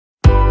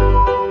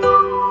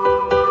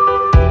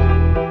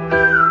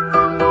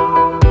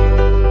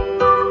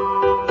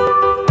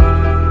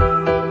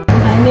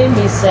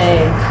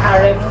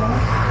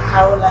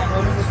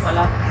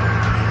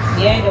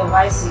the head of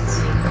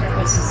ICT,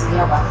 FSTC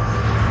Yaba.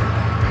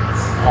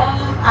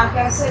 I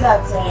can say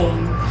that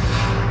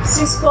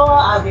Cisco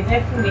have been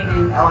helpful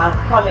in our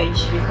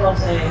college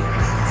because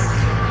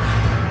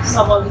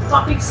some of the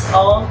topics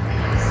or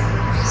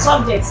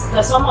subjects,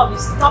 some of the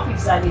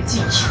topics that they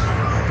teach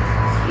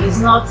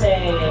is not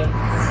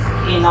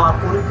in our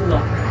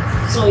curriculum.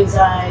 So it's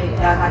an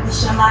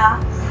additional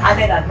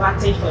added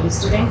advantage for the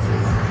students.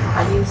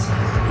 At least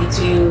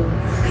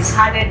it's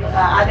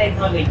added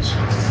knowledge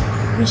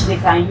which they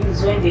can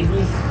use when they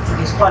leave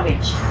this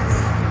college.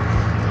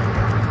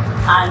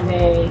 And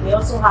they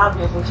also have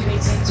the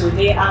opportunity to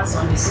lay hands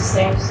on the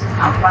systems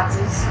and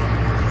practice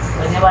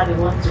whenever they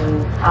want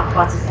to have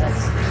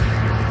practicals.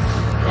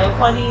 Then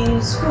for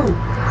the school,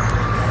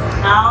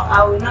 now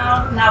I will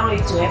now narrow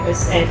it to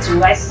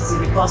ICT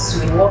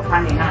because we work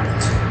hand in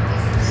hand.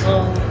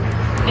 So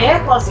they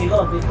help us a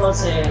lot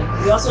because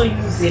we also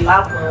use the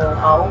lab for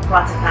our own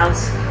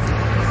practicals,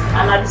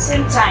 and at the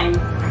same time,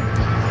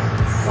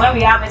 when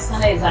we have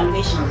external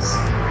examinations,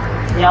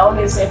 they are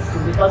always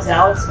helpful because they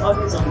are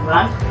always on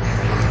ground.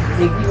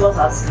 They give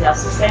us their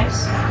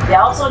assistance. They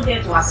are also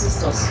there to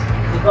assist us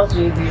because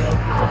we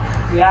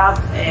have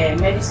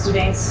many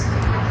students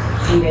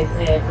in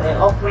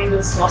offering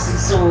those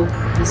courses, so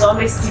it's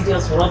always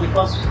tedious for us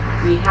because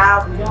we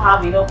don't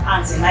have enough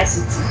hands in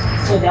ICT,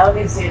 so they're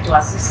always there to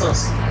assist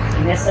us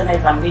in external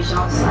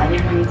examinations and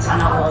even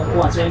internal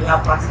ones when we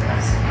have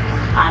practicals.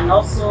 And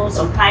also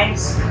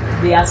sometimes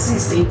they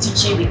assist in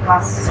teaching the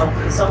classes of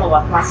some of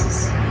our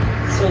classes,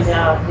 so they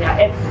are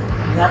helpful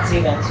in that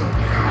area too,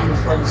 and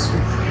it's for the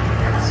school.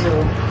 So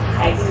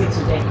I give it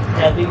to them.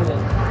 They are doing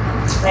well.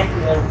 Thank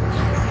you very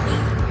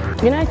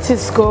much. United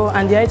School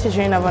and the IT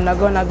training I've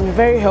undergone has been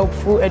very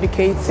helpful,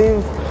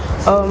 educative,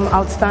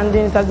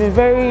 outstanding. It has been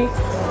very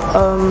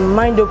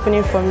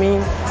mind-opening for me.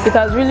 It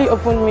has really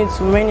opened me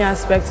to many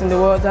aspects in the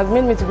world. It has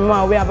made me to be more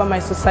aware about my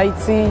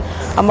society,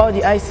 about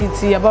the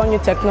ICT, about new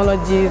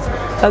technologies.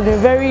 It has been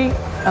very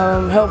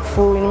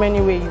helpful in many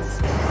ways.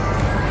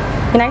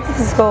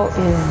 United School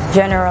is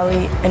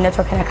generally a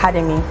networking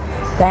academy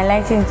that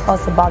enlightens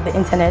us about the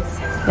internet,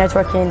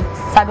 networking,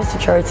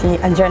 cybersecurity,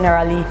 and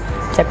generally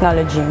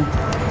technology.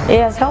 It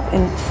has helped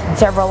in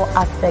several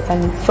aspects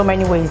and so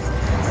many ways.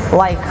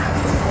 Like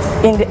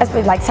in the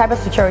aspect like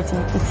cybersecurity,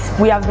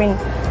 we have been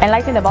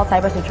enlightened about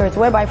cybersecurity,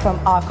 whereby from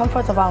our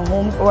comfort of our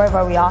homes,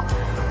 wherever we are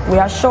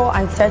sure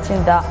and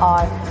certain that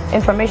our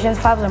information,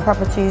 files, and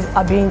properties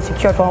are being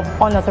secured from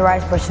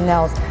unauthorized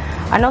personnel.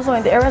 And also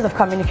in the areas of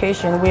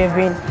communication, we have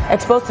been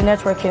exposed to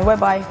networking,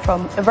 whereby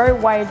from a very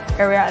wide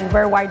area and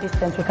very wide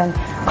distance, we can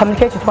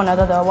communicate with one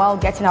another while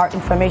getting our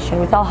information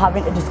without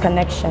having a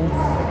disconnection.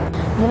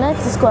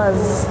 United School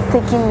has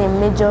taken a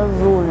major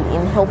role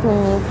in helping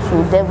me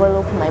to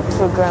develop my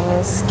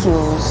programming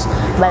skills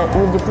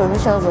with the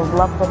provisions of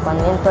laptop and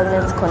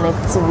internet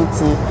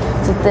connectivity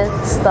to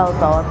test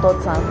out our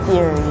thoughts and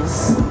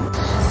theories.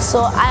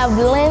 So I have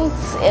learned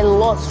a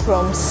lot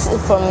from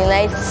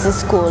United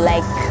School,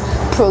 like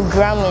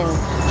programming,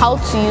 how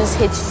to use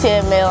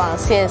HTML and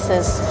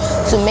CSS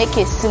to make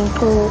a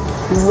simple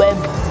web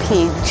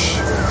page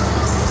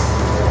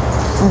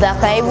that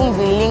can even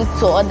be linked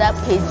to other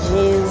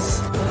pages.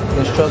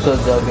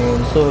 Instructors have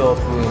been so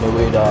helpful in a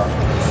way that,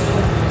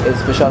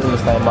 especially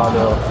Mr.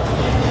 Emmanuel,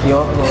 he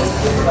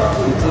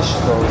teaches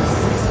us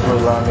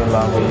programming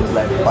languages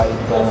like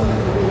Python,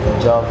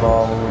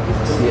 Java,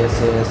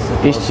 CSS,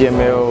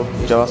 HTML,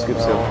 JavaScript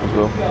as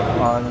well.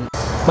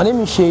 My name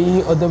is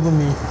Sheyi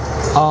Odebumi.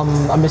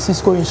 I'm a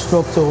Cisco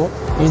instructor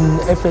in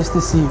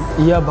FSTC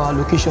Yaba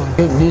location.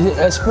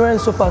 The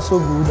experience so far so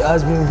good,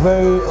 has been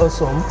very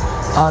awesome,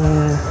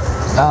 and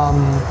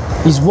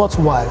is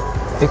worthwhile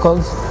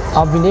because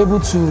I've been able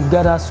to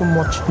gather so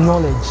much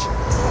knowledge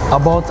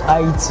about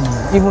IT,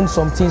 even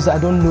some things I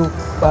don't know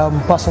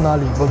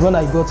personally, but when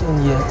I got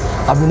in here,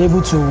 I've been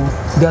able to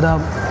gather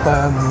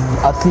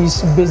at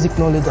least basic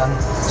knowledge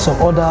and some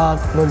other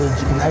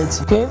knowledge in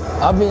IT. Okay,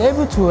 I've been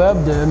able to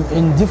help them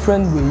in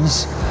different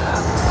ways,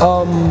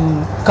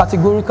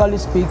 categorically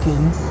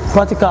speaking,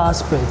 practical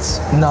aspects.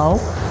 Now,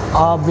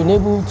 I've been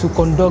able to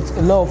conduct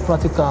a lot of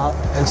practical,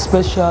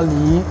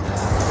 especially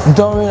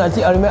during, I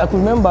could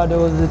remember there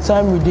was a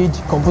time we did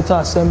computer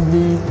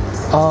assembly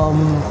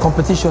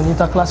competition,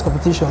 interclass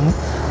competition.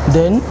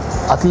 Then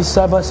at least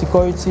cyber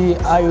security,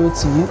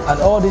 IoT,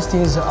 and all these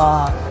things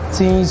are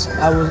things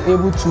I was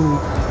able to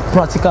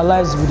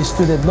practicalize with the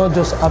student, not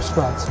just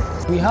abstract.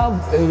 We have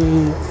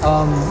a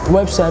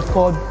website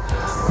called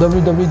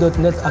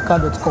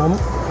www.netacad.com.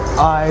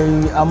 I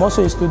am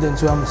also a student,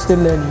 so I'm still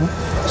learning.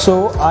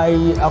 So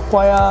I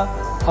acquire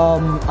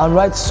and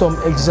write some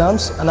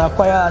exams, and I'm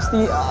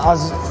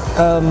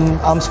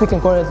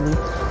speaking currently,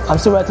 I'm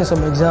still writing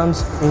some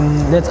exams in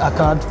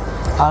Netacad,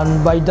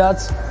 and by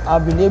that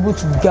I've been able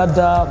to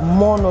gather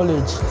more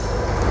knowledge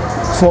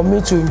for me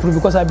to improve,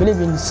 because I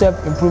believe in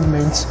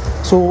self-improvement.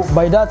 So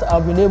by that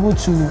I've been able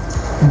to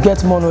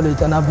get more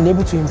knowledge, and I've been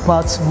able to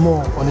impart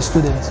more on the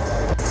students.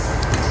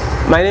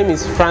 My name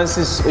is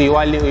Francis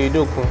Oyewale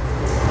Oyedoku,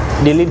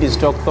 the lead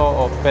instructor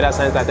of Federal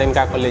Science and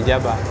Technical College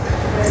Yaba.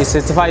 a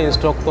certified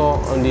instructor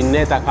on the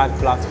Netacad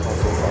platform.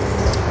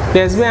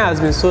 The experience has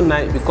been so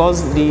nice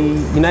because the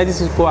United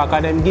Cisco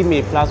Academy gave me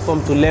a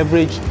platform to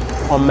leverage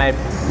on my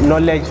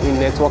knowledge in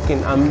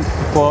networking, and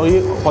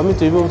for me to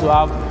be able to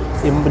have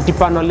a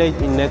deeper knowledge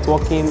in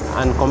networking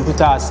and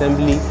computer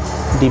assembly,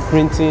 the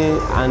printing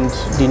and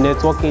the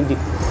networking, the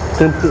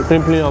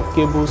crimping of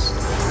cables,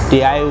 the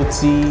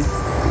IoT,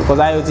 because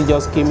IoT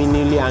just came in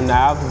newly, and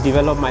I have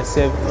developed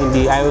myself in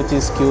the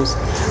IoT skills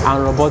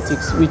and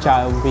robotics, which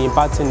I will be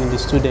imparting in the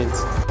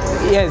students.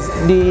 Yes,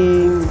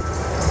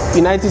 the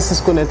United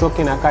Cisco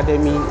Networking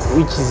Academy,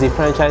 which is a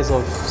franchise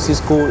of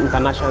Cisco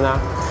International,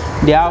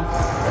 they have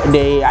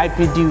the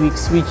IPD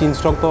weeks, which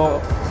instructor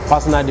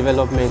personal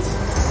development,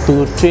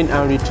 to train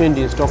and retrain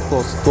the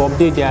instructors to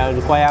update their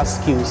required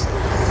skills,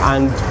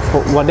 and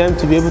for them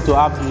to be able to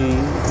have the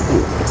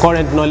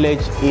current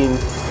knowledge in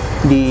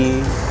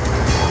the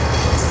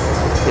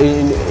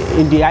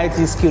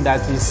IT skill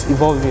that is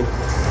evolving.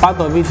 Part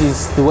of it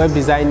is the web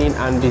designing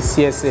and the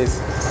CSS,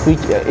 which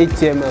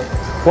HTML.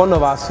 One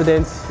of our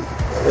students,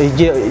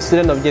 a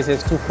student of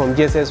GSS2 from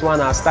GSS1,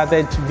 has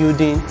started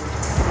building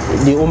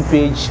the home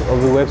page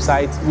of the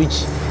website,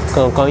 which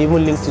can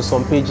even link to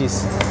some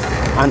pages.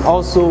 And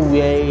also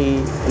we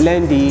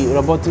learn the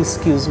robotic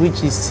skills,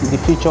 which is the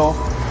future,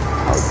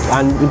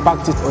 and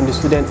impact it on the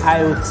student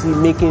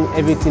IoT, making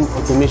everything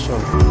automation.